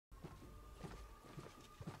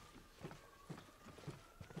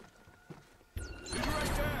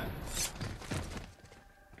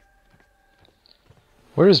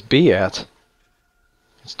Where is B at?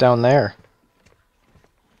 It's down there.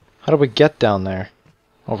 How do we get down there?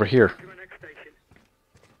 Over here.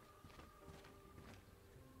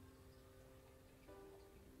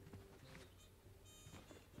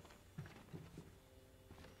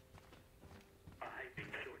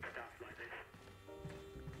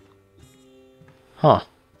 Huh.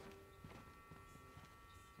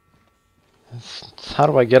 How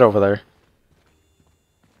do I get over there?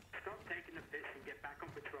 Stop taking the piss and get back on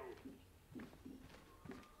patrol.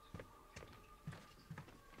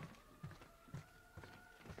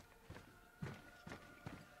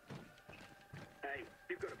 Hey,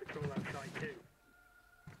 you've got a patrol outside too.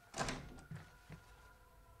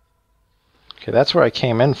 Okay, that's where I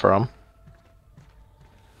came in from.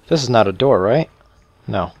 This is not a door, right?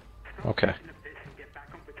 No. Okay.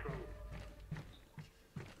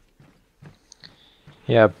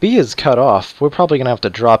 Yeah, B is cut off. We're probably gonna have to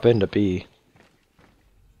drop into B.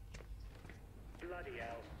 Bloody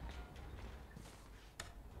hell.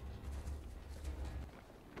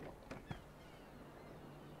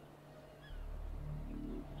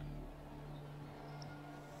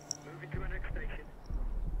 Moving to our next station.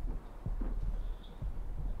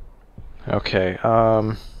 Okay,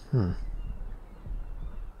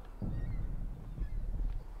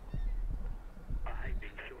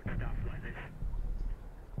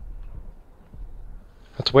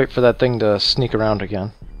 Let's wait for that thing to sneak around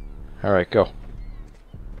again. Alright, go.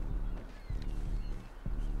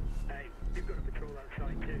 Hey, you've got a patrol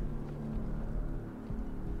outside too.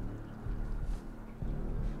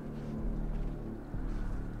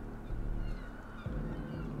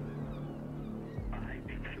 I hate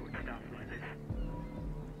being short-staffed like this.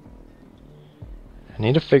 I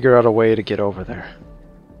need to figure out a way to get over there.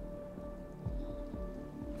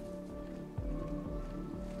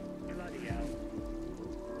 Bloody hell.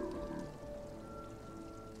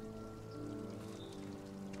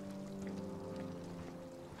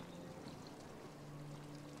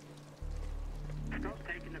 Stop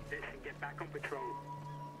taking the piss and get back on patrol.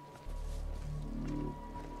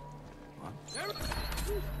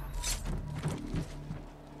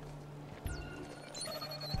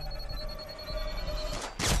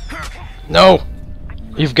 No!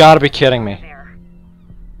 You've got to be kidding me.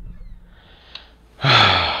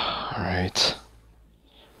 Alright.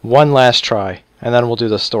 One last try, and then we'll do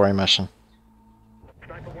the story mission.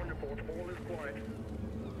 Sniper 1 report, all is quiet.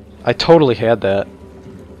 I totally had that.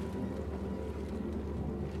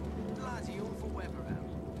 Bloody awful weather out.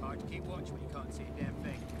 Hard to keep watch when you can't see a damn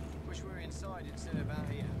thing. Wish we were inside instead of out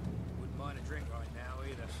here. Wouldn't mind a drink right now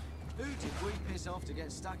either. Who did we piss off to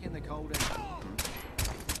get stuck in the cold air?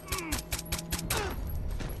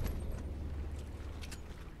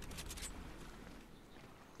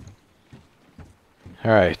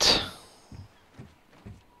 Alright.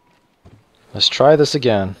 Let's try this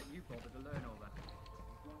again.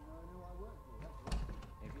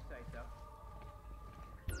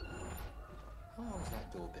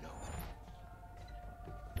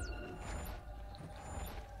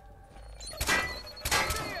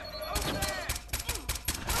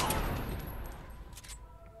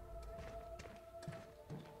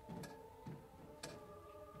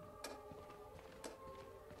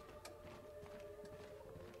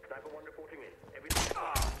 Sniper 1 reporting in. Everything.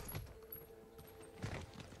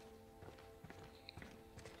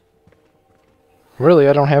 Really,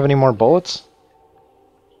 I don't have any more bullets?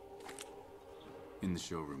 In the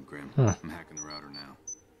showroom, Grim. Hmm. I'm hacking the router now.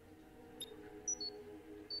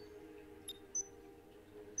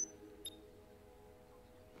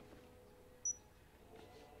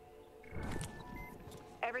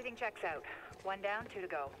 Everything checks out. 1 down, 2 to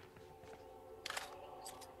go.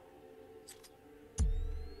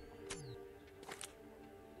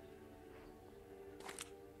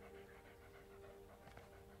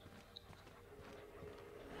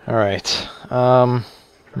 Alright. I'm not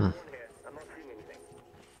seeing anything.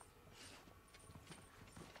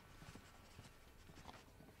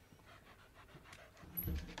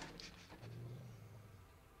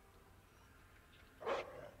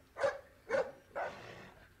 You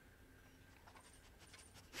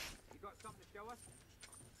got something to show us?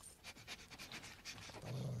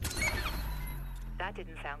 That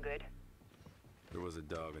didn't sound good. There was a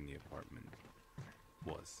dog in the apartment.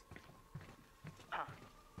 Was. Huh.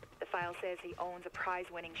 The file says he owns a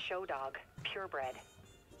prize-winning show dog, purebred.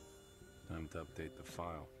 Time to update the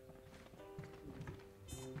file.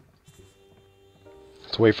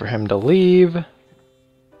 Let's wait for him to leave. Moving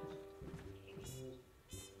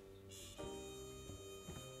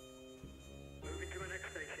to our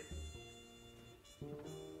next station.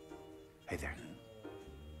 Hey there.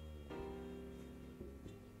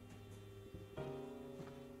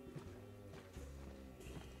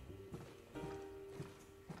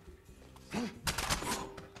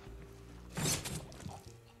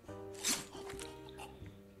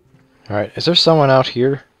 Alright, is there someone out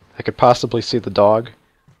here that could possibly see the dog?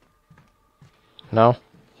 No?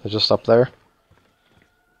 They're just up there?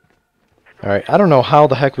 Alright, I don't know how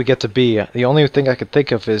the heck we get to B. The only thing I could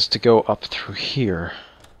think of is to go up through here.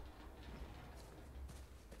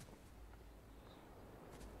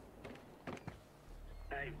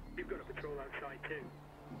 Hey, you've got a patrol outside too.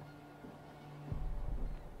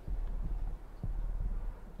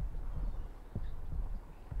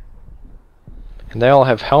 And they all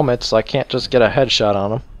have helmets, so I can't just get a headshot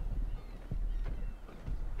on them.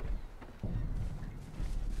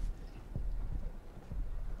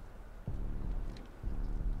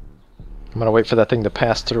 I'm gonna wait for that thing to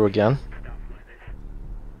pass through again. Stuff like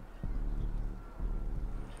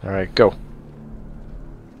this. Alright, go.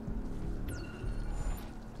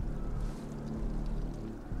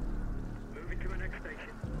 Moving to the next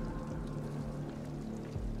station.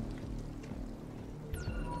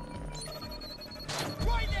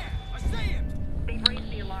 Right there! I see him! They've raised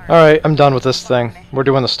the alarm. Alright, I'm done with this thing. We're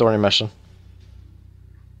doing the story mission.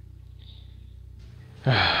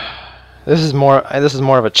 This is more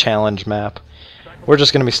of a challenge map. We're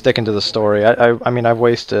just gonna be sticking to the story. I mean, I've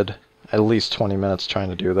wasted at least 20 minutes trying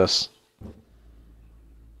to do this.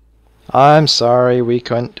 I'm sorry, we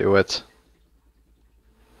couldn't do it.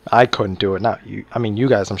 I couldn't do it, not you. I mean, you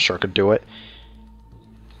guys I'm sure could do it.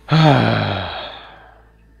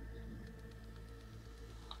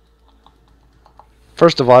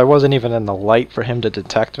 First of all, I wasn't even in the light for him to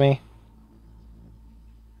detect me.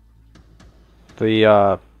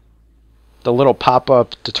 The little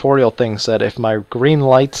pop-up tutorial thing said if my green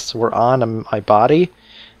lights were on my body,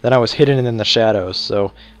 then I was hidden in the shadows,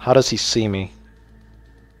 so how does he see me?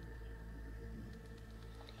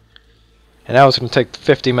 And now it's going to take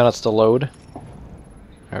 50 minutes to load.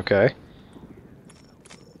 Okay.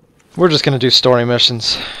 We're just going to do story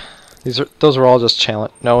missions. Those are all just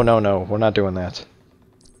challenge. No, we're not doing that.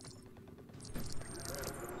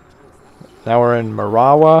 Now we're in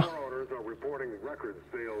Mirawa.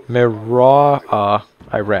 Mirawa,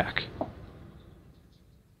 Iraq.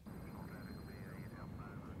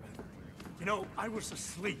 You know, I was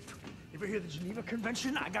asleep. You ever hear the Geneva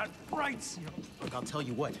Convention? I got rights, you know. Look, I'll tell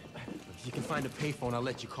you what. If you can find a payphone, I'll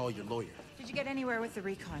let you call your lawyer. Did you get anywhere with the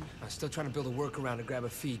recon? I'm still trying to build a workaround to grab a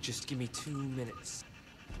feed. Just give me 2 minutes.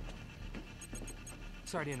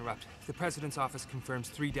 Sorry to interrupt. The President's office confirms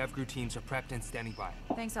 3 DevGru teams are prepped and standing by.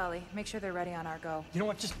 Thanks, Ollie. Make sure they're ready on our go. You know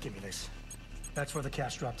what? Just give me this. That's where the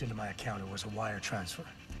cash dropped into my account. It was a wire transfer.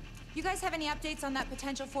 You guys have any updates on that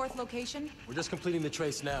potential 4th location? We're just completing the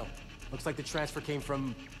trace now. Looks like the transfer came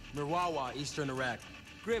from Mirawa, eastern Iraq.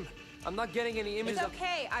 Grim, I'm not getting any images It's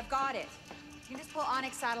okay. I've got it. You can just pull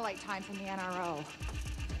Onyx satellite time from the NRO.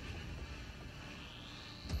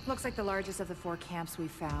 Looks like the largest of the 4 camps we've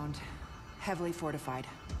found. Heavily fortified.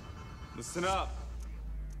 Listen up.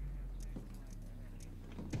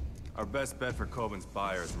 Our best bet for Coben's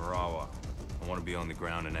buyer is Mirawa. I want to be on the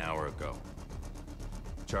ground an hour ago.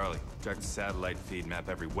 Charlie, track the satellite feed, map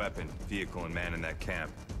every weapon, vehicle, and man in that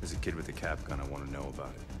camp. There's a kid with a cap gun. I want to know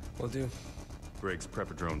about it. Will do. Briggs,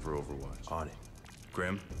 prep a drone for Overwatch. On it.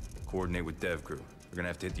 Grim, coordinate with DevGru. We're gonna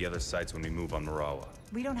have to hit the other sites when we move on Mirawa.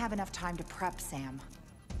 We don't have enough time to prep, Sam.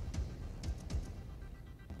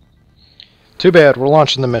 Too bad, we're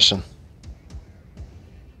launching the mission.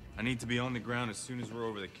 I need to be on the ground as soon as we're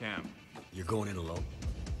over the camp. You're going in alone?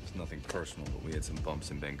 It's nothing personal, but we had some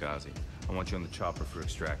bumps in Benghazi. I want you on the chopper for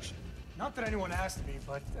extraction. Not that anyone asked me,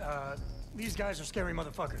 but, these guys are scary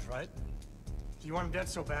motherfuckers, right? If you want them dead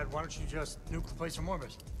so bad, why don't you just nuke the place from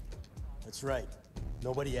orbit? That's right.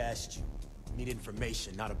 Nobody asked you. We need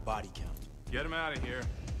information, not a body count. Get him out of here.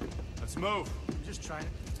 Let's move. I'm just trying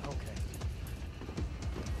to... Okay.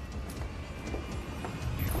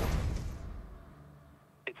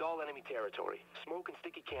 It's all enemy territory. Smoke and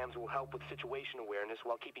sticky cams will help with situation awareness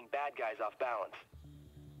while keeping bad guys off balance.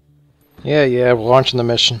 Yeah, we're launching the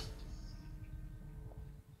mission.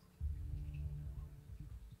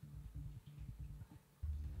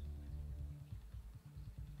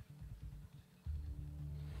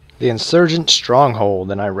 The insurgent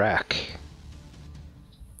stronghold in Iraq.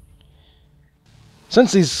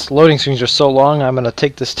 Since these loading screens are so long, I'm going to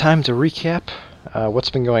take this time to recap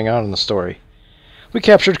what's been going on in the story. We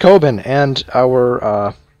captured Coben, and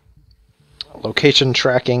our location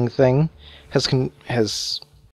tracking thing has